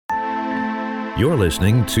You're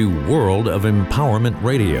listening to World of Empowerment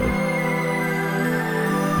Radio,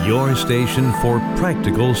 your station for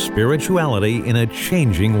practical spirituality in a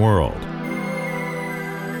changing world.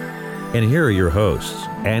 And here are your hosts,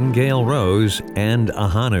 Angel Rose and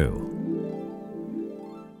Ahanu.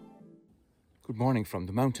 Good morning from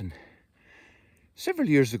the mountain. Several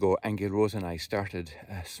years ago, Angel Rose and I started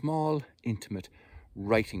a small, intimate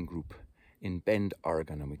writing group in Bend,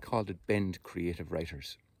 Oregon, and we called it Bend Creative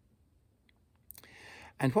Writers.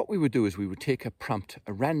 And what we would do is we would take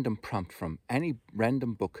a random prompt from any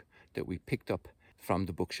random book that we picked up from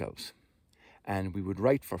the bookshelves. And we would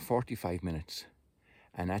write for 45 minutes.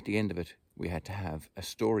 And at the end of it, we had to have a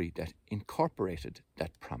story that incorporated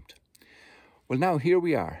that prompt. Well, now here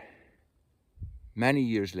we are, many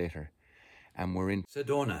years later, and we're in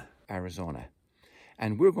Sedona, Arizona.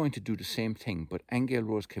 And we're going to do the same thing, but Angel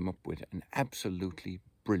Rose came up with an absolutely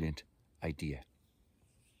brilliant idea.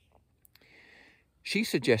 She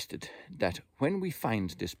suggested that when we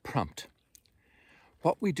find this prompt,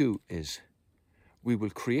 what we do is we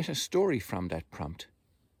will create a story from that prompt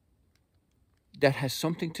that has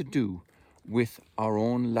something to do with our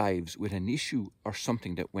own lives, with an issue or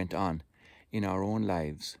something that went on in our own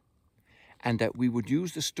lives, and that we would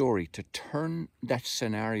use the story to turn that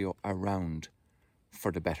scenario around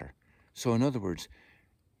for the better. So in other words,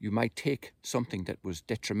 you might take something that was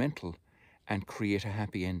detrimental and create a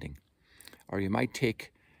happy ending. Or you might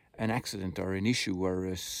take an accident or an issue or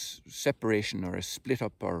a separation or a split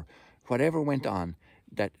up or whatever went on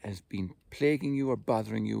that has been plaguing you or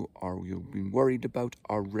bothering you or you've been worried about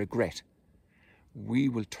or regret. We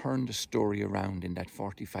will turn the story around in that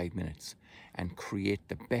 45 minutes and create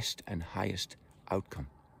the best and highest outcome.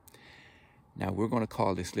 Now we're going to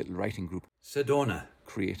call this little writing group Sedona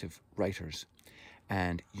Creative Writers.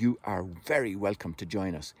 And you are very welcome to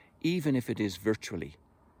join us, even if it is virtually.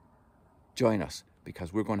 Join us,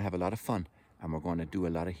 because we're going to have a lot of fun and we're going to do a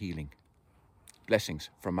lot of healing. Blessings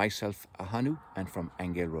from myself, Ahanu, and from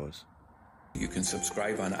Angel Rose. You can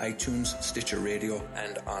subscribe on iTunes, Stitcher Radio,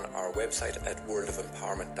 and on our website at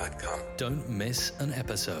worldofempowerment.com. Don't miss an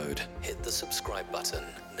episode. Hit the subscribe button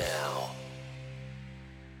now.